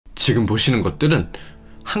지금 보시는 것들은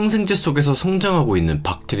항생제 속에서 성장하고 있는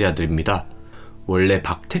박테리아들입니다. 원래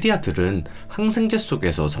박테리아들은 항생제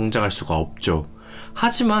속에서 성장할 수가 없죠.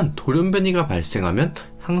 하지만 돌연변이가 발생하면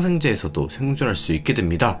항생제에서도 생존할 수 있게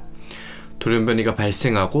됩니다. 돌연변이가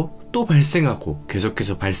발생하고 또 발생하고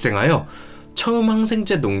계속해서 발생하여 처음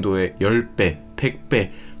항생제 농도의 10배,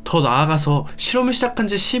 100배 더 나아가서 실험을 시작한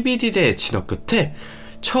지 11일의 진화 끝에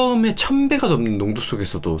처음에 1000배가 넘는 농도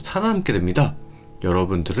속에서도 살아남게 됩니다.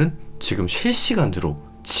 여러분들은 지금 실시간으로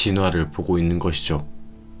진화를 보고 있는 것이죠.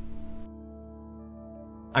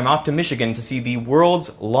 I'm off to Michigan to see the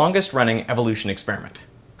world's longest running evolution experiment.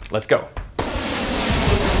 Let's go.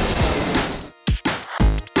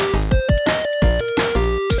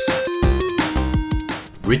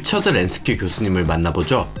 리처드 렌스키 교수님을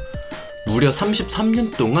만나보죠. 무려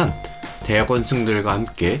 33년 동안 대학원생들과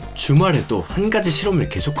함께 주말에도 한 가지 실험을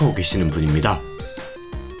계속하고 계시는 분입니다.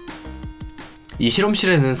 이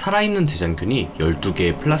실험실에는 살아있는 대장균이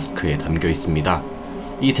 12개의 플라스크에 담겨 있습니다.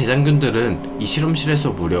 이 대장균들은 이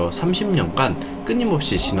실험실에서 무려 30년간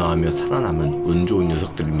끊임없이 진화하며 살아남은 운 좋은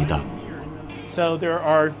녀석들입니다. So there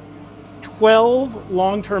are 12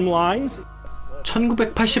 long-term lines.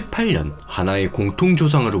 1988년 하나의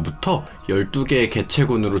공통조상으로부터 12개의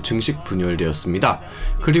개체군으로 증식 분열되었습니다.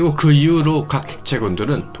 그리고 그 이후로 각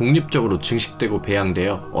개체군들은 독립적으로 증식되고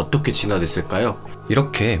배양되어 어떻게 진화됐을까요?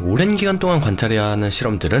 이렇게 오랜 기간 동안 관찰해야 하는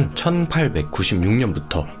실험들은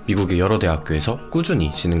 1896년부터 미국의 여러 대학교에서 꾸준히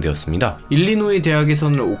진행되었습니다. 일리노이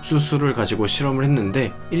대학에서는 옥수수를 가지고 실험을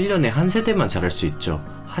했는데 1년에 한 세대만 자랄 수 있죠.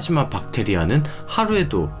 하지만 박테리아는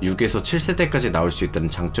하루에도 6에서 7세대까지 나올 수 있다는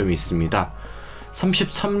장점이 있습니다.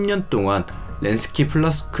 33년 동안 렌스키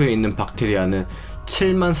플라스크에 있는 박테리아는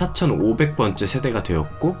 74,500번째 세대가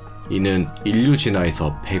되었고, 이는 인류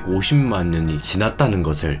진화에서 150만 년이 지났다는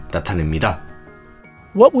것을 나타냅니다.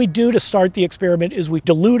 What we do to start the experiment is we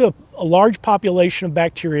dilute a large population of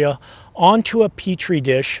bacteria onto a petri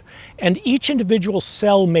dish, and each individual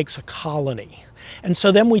cell makes a colony. And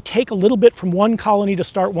so then we take a little bit from one colony to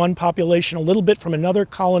start one population, a little bit from another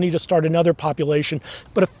colony to start another population,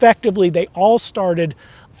 but effectively they all started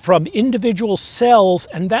from individual cells,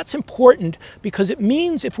 and that's important because it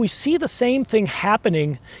means if we see the same thing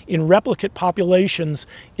happening in replicate populations,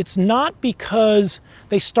 it's not because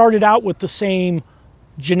they started out with the same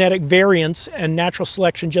genetic variants and natural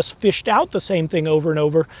selection just fished out the same thing over and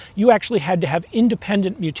over. You actually had to have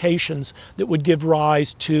independent mutations that would give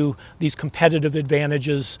rise to these competitive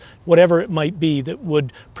advantages, whatever it might be, that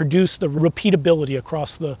would produce the repeatability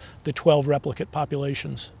across the 12 replicate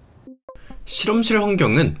populations. 실험실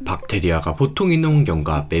환경은 박테리아가 보통 있는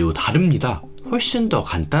환경과 매우 다릅니다. 훨씬 더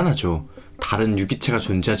간단하죠. 다른 유기체가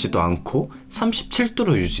존재하지도 않고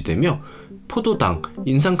 37도로 유지되며 포도당,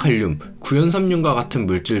 인산칼륨, 구연삼륜과 같은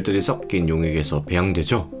물질들이 섞인 용액에서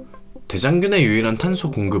배양되죠. 대장균의 유일한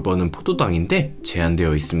탄소 공급원은 포도당인데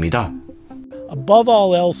제한되어 있습니다. Above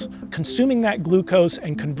all else, consuming that glucose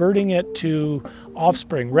and converting it to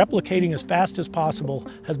offspring, replicating as fast as possible,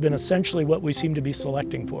 has been essentially what we seem to be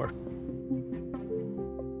selecting for.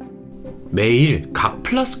 매일 각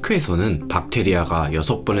플라스크에서는 박테리아가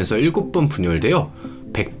 6번에서 7번 분열되어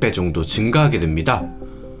 100배 정도 증가하게 됩니다.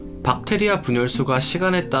 박테리아 분열수가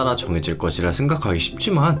시간에 따라 정해질 것이라 생각하기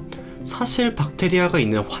쉽지만 사실 박테리아가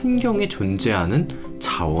있는 환경에 존재하는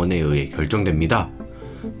자원에 의해 결정됩니다.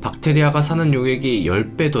 박테리아가 사는 용액이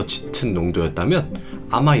 10배 더 짙은 농도였다면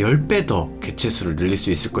아마 10배 더 개체수를 늘릴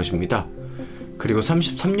수 있을 것입니다. 그리고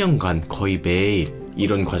 33년간 거의 매일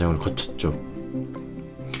이런 과정을 거쳤죠.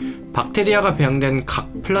 박테리아가 배양된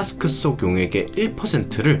각 플라스크 속 용액의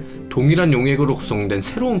 1%를 동일한 용액으로 구성된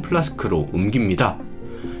새로운 플라스크로 옮깁니다.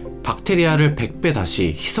 박테리아를 100배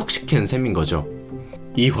다시 희석시키는 셈인 거죠.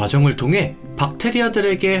 이 과정을 통해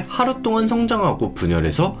박테리아들에게 하루 동안 성장하고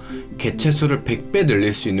분열해서 개체수를 100배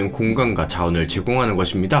늘릴 수 있는 공간과 자원을 제공하는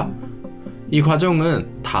것입니다. 이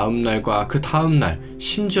과정은 다음날과 그 다음날,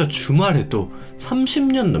 심지어 주말에도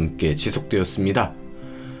 30년 넘게 지속되었습니다.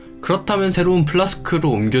 그렇다면 새로운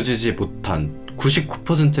플라스크로 옮겨지지 못한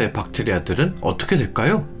 99%의 박테리아들은 어떻게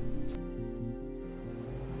될까요?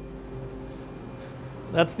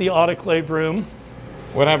 That's the autoclave room.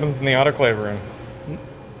 What happens in the autoclave room?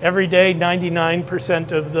 Every day,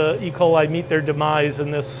 99% of the E. coli meet their demise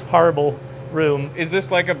in this horrible room. Is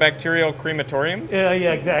this like a bacterial crematorium?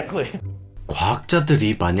 Yeah, exactly.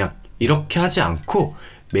 과학자들이 만약 이렇게 하지 않고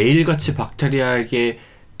매일같이 박테리아에게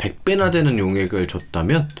 100배나 되는 용액을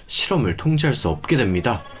줬다면 실험을 통제할 수 없게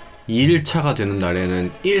됩니다. 2일차가 되는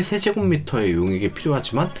날에는 1세제곱미터의 용액이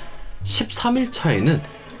필요하지만 13일차에는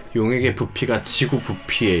용액의 부피가 지구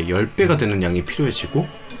부피의 10배가 되는 양이 필요해지고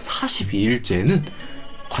 42일째에는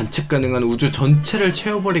관측 가능한 우주 전체를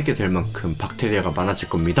채워버리게 될 만큼 박테리아가 많아질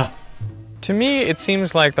겁니다. To me, it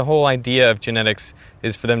seems like the whole idea of genetics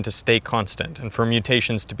is for them to stay constant and for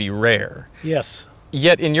mutations to be rare. Yes.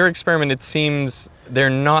 Yet in your experiment, it seems they're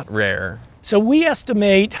not rare. So we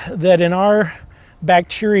estimate that in our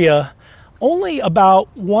bacteria, only about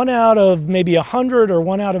 1 out of maybe 100 or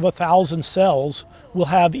 1 out of 1,000 cells will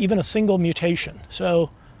have even a single mutation. So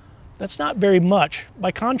that's not very much.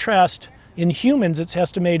 By contrast, in humans, it's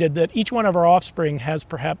estimated that each one of our offspring has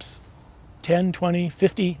perhaps 10, 20,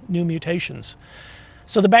 50 new mutations.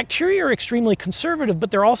 So the bacteria are extremely conservative, but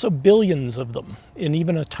there are also billions of them in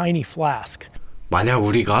even a tiny flask. 만약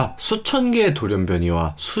우리가 수천 개의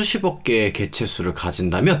돌연변이와 수십억 개의 개체수를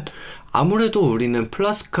가진다면 아무래도 우리는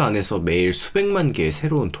플라스크 안에서 매일 수백만 개의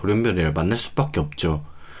새로운 돌연변이를 만날 수밖에 없죠.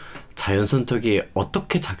 자연 선택이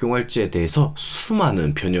어떻게 작용할지에 대해서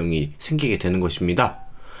수많은 변형이 생기게 되는 것입니다.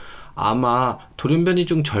 아마 돌연변이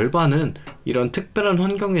중 절반은 이런 특별한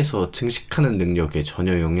환경에서 증식하는 능력에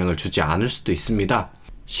전혀 영향을 주지 않을 수도 있습니다.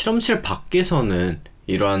 실험실 밖에서는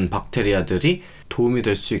이러한 박테리아들이 도움이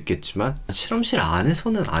될 수 있겠지만 실험실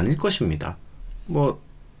안에서는 아닐 것입니다.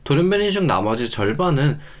 돌연변이 중 나머지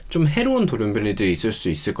절반은 좀 해로운 돌연변이들이 있을 수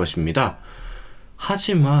있을 것입니다.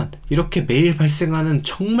 하지만 이렇게 매일 발생하는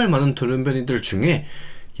정말 많은 돌연변이들 중에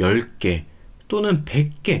 10개 또는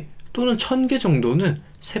 100개 또는 1000개 정도는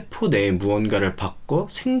세포 내에 무언가를 바꿔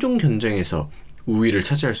생존 경쟁에서 우위를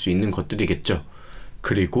차지할 수 있는 것들이겠죠.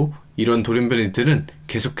 그리고 이런 돌연변이들은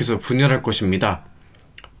계속해서 분열할 것입니다.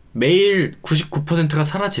 매일 99%가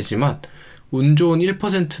사라지지만 운 좋은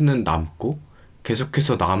 1%는 남고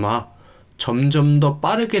계속해서 남아 점점 더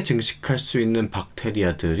빠르게 증식할 수 있는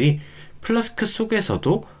박테리아들이 플라스크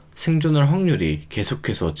속에서도 생존할 확률이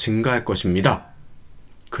계속해서 증가할 것입니다.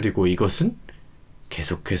 그리고 이것은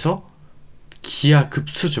계속해서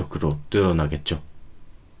기하급수적으로 늘어나겠죠.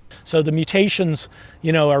 So the mutations,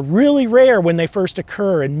 are really rare when they first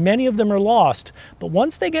occur, and many of them are lost. But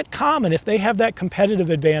once they get common, if they have that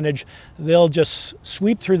competitive advantage, they'll just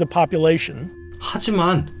sweep through the population.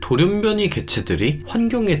 하지만 돌연변이 개체들이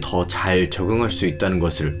환경에 더 잘 적응할 수 있다는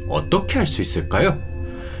것을 어떻게 알 수 있을까요?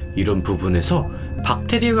 이런 부분에서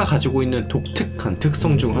박테리아가 가지고 있는 독특한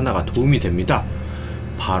특성 중 하나가 도움이 됩니다.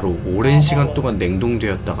 바로 오랜 시간 동안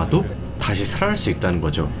냉동되었다가도 다시 살아날 수 있다는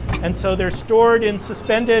거죠. And so they're stored in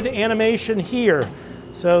suspended animation here.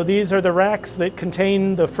 So these are the racks that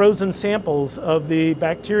contain the frozen samples of the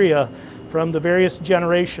bacteria from the various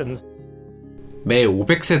generations. 매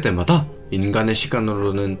 500세대마다 인간의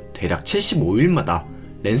시간으로는 대략 75일마다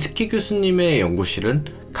렌스키 교수님의 연구실은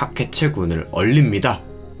각 개체군을 얼립니다.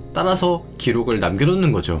 따라서 기록을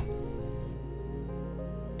남겨놓는 거죠.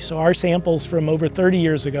 So our samples from over 30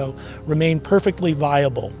 years ago remain perfectly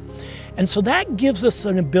viable. And so that gives us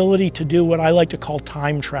an ability to do what I like to call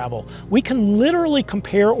time travel. We can literally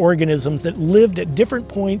compare organisms that lived at different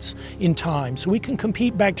points in time. So we can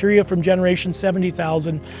compete bacteria from generation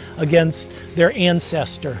 70,000 against their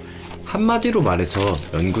ancestor. 한마디로 말해서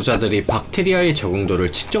연구자들이 박테리아의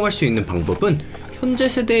적응도를 측정할 수 있는 방법은 현재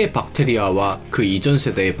세대의 박테리아와 그 이전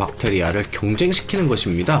세대의 박테리아를 경쟁시키는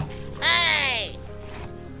것입니다.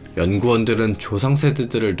 연구원들은 조상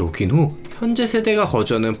세대들을 녹인 후 현재 세대가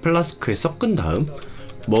거주하는 플라스크에 섞은 다음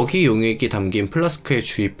먹이 용액이 담긴 플라스크에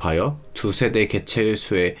주입하여 두 세대 개체의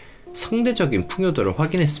수의 상대적인 풍요도를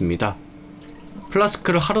확인했습니다.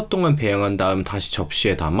 플라스크를 하루 동안 배양한 다음 다시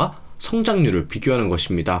접시에 담아 성장률을 비교하는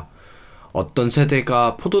것입니다. 어떤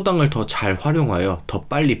세대가 포도당을 더 잘 활용하여 더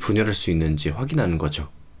빨리 분열할 수 있는지 확인하는 거죠.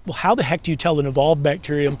 Well, how the heck do you tell an evolved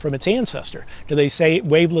bacterium from its ancestor? Do they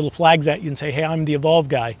wave little flags at you and say, hey, I'm the evolved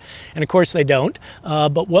guy? And of course they don't.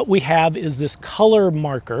 But what we have is this color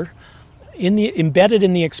marker embedded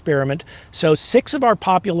in the experiment. So 6 of our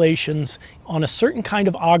populations on a certain kind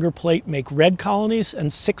of agar plate make red colonies,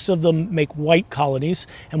 and 6 of them make white colonies.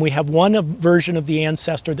 And we have one version of the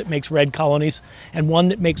ancestor that makes red colonies and one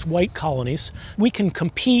that makes white colonies. We can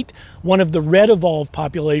compete one of the red evolved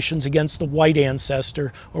populations against the white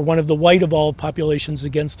ancestor, or one of the white evolved populations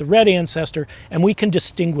against the red ancestor, and we can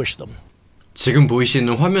distinguish them. 지금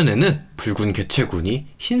보이시는 화면에는 붉은 개체군이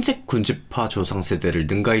흰색 군집화 조상 세대를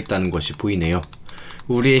능가했다는 것이 보이네요.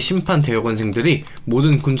 우리의 심판 대학원생들이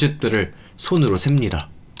모든 군집들을 손으로 셉니다.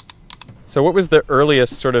 So what was the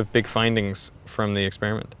earliest sort of big findings from the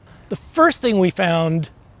experiment? The first thing we found,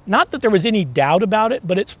 not that there was any doubt about it,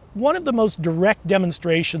 but it's one of the most direct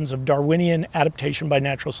demonstrations of Darwinian adaptation by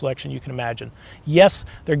natural selection you can imagine. Yes,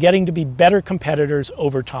 they're getting to be better competitors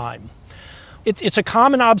over time. It's a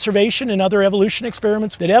common observation in other evolution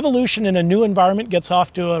experiments that evolution in a new environment gets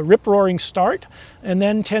off to a rip-roaring start and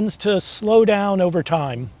then tends to slow down over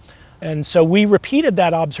time. And so we repeated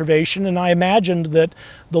that observation, and I imagined that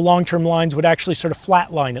the long-term lines would actually sort of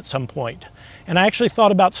flatline at some point. And I actually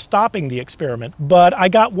thought about stopping the experiment, but I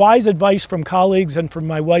got wise advice from colleagues and from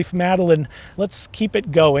my wife Madeline, let's keep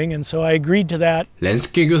it going, and so I agreed to that.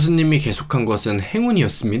 렌스키 교수님이 계속한 것은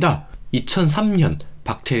행운이었습니다. 2003년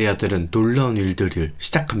박테리아들은 놀라운 일들을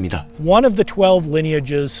시작합니다. One of the 12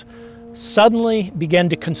 lineages suddenly began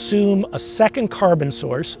to consume a second carbon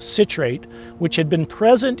source, citrate, which had been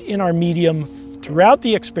present in our medium throughout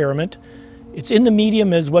the experiment. It's in the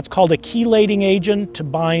medium as what's called a chelating agent to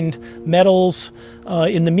bind metals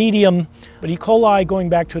in the medium. But E. coli, going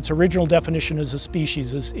back to its original definition as a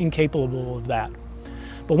species, is incapable of that.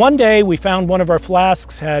 But one day we found one of our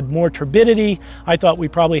flasks had more turbidity. I thought we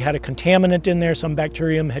probably had a contaminant in there. Some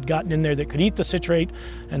bacterium had gotten in there that could eat the citrate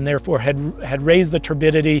and therefore had raised the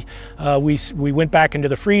turbidity. We went back into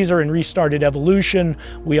the freezer and restarted evolution.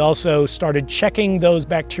 We also started checking those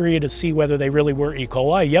bacteria to see whether they really were E.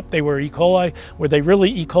 coli. Yep, they were E. coli. Were they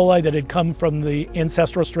really E. coli that had come from the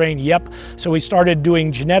ancestral strain? Yep. So we started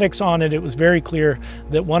doing genetics on it. It was very clear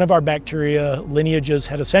that one of our bacteria lineages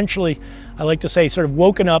had essentially, I like to say, sort of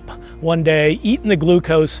woken up one day, eaten the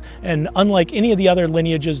glucose, and unlike any of the other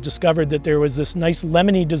lineages, discovered that there was this nice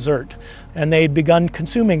lemony dessert, and they'd begun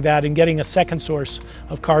consuming that and getting a second source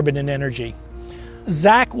of carbon and energy.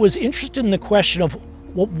 Zach was interested in the question of,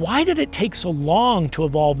 well, why did it take so long to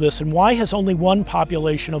evolve this, and why has only one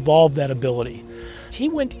population evolved that ability? He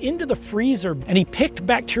went into the freezer and he picked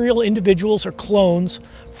bacterial individuals or clones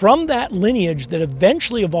from that lineage that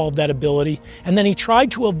eventually evolved that ability, and then he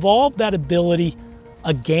tried to evolve that ability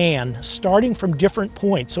again, starting from different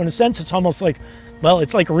points. So in a sense, it's almost like, well,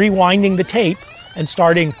 it's like rewinding the tape and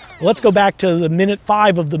starting, well, let's go back to the minute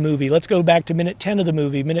 5 of the movie, let's go back to minute 10 of the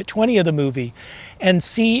movie, minute 20 of the movie, and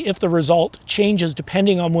see if the result changes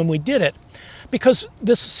depending on when we did it. Because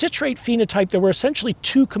this citrate phenotype, there were essentially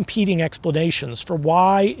 2 competing explanations for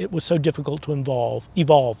why it was so difficult to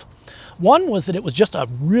evolve. One was that it was just a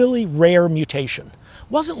really rare mutation.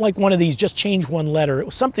 It wasn't like one of these just change one letter. It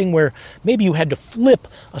was something where maybe you had to flip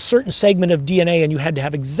a certain segment of DNA and you had to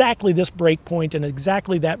have exactly this breakpoint and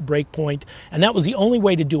exactly that breakpoint, and that was the only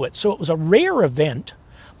way to do it. So it was a rare event,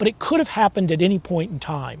 but it could have happened at any point in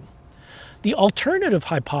time. The alternative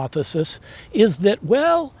hypothesis is that,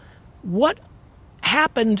 well, what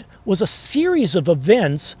happened was a series of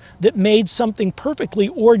events that made something perfectly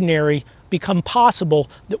ordinary become possible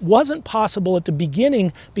that wasn't possible at the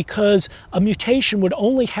beginning because a mutation would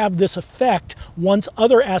only have this effect once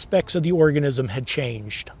other aspects of the organism had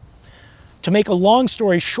changed. To make a long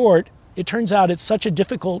story short, it turns out it's such a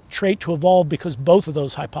difficult trait to evolve because both of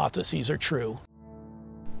those hypotheses are true.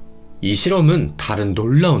 이 실험은 다른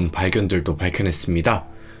놀라운 발견들도 밝혀냈습니다.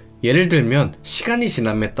 예를 들면 시간이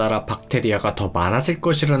지남에 따라 박테리아가 더 많아질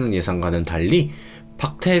것이라는 예상과는 달리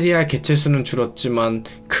박테리아 개체수는 줄었지만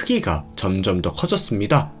크기가 점점 더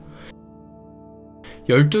커졌습니다.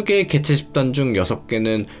 12개의 개체 집단 중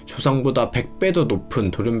 6개는 조상보다 100배 더 높은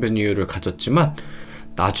돌연변이율을 가졌지만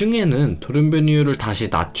나중에는 돌연변이율을 다시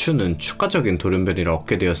낮추는 추가적인 돌연변이를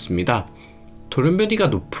얻게 되었습니다. 돌연변이가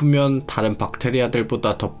높으면 다른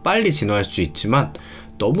박테리아들보다 더 빨리 진화할 수 있지만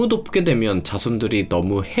너무 높게 되면 자손들이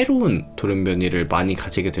너무 해로운 돌연변이를 많이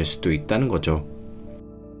가지게 될 수도 있다는 거죠.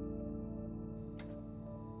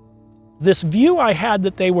 This view I had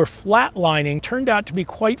that they were flatlining turned out to be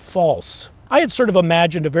quite false. I had sort of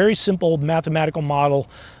imagined a very simple mathematical model.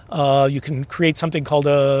 You can create something called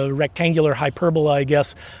a rectangular hyperbola, I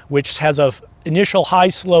guess, which has an initial high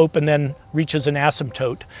slope and then reaches an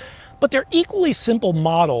asymptote. But they're equally simple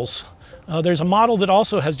models. There's a model that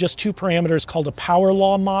also has just 2 parameters called a power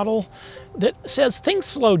law model that says things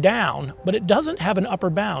slow down, but it doesn't have an upper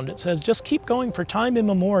bound. It says just keep going for time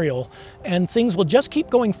immemorial and things will just keep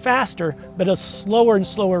going faster, but at a slower and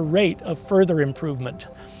slower rate of further improvement.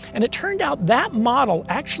 And it turned out that model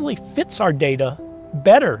actually fits our data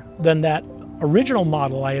better than that original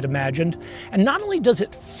model I had imagined. And not only does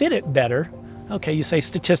it fit it better, okay, you say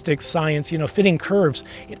statistics, science, fitting curves,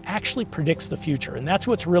 it actually predicts the future. And that's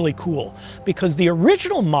what's really cool, because the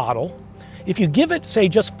original model, if you give it, say,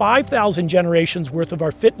 just 5,000 generations worth of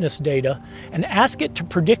our fitness data and ask it to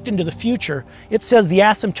predict into the future, it says the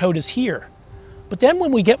asymptote is here. But then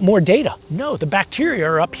when we get more data, no, the bacteria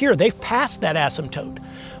are up here. They've passed that asymptote.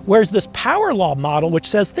 Whereas this power law model, which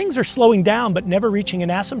says things are slowing down but never reaching an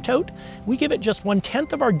asymptote, we give it just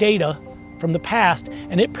 1/10 of our data from the past,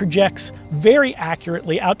 and it projects very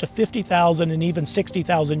accurately out to 50,000 and even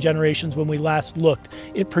 60,000 generations when we last looked.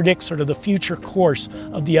 It predicts sort of the future course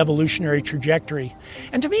of the evolutionary trajectory.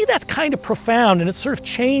 And to me, that's kind of profound, and it's sort of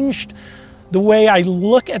changed the way I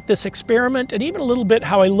look at this experiment, and even a little bit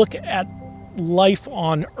how I look at life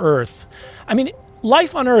on Earth. I mean,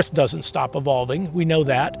 life on Earth doesn't stop evolving, we know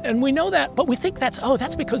that, but we think that's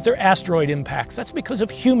because they're asteroid impacts, that's because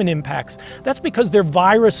of human impacts, that's because they're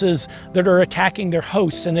viruses that are attacking their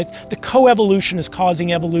hosts, and the coevolution is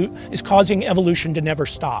causing evolution to never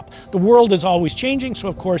stop. The world is always changing, so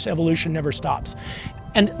of course evolution never stops.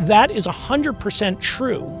 And that is 100%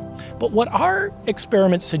 true. But what our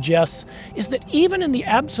experiment suggests is that even in the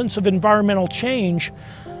absence of environmental change,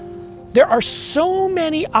 there are so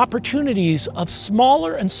many opportunities of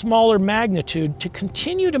smaller and smaller magnitude to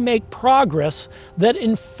continue to make progress that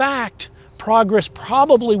in fact, progress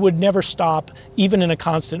probably would never stop even in a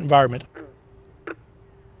constant environment.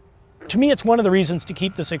 To me, it's one of the reasons to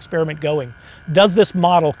keep this experiment going. Does this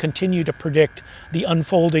model continue to predict the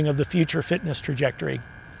unfolding of the future fitness trajectory?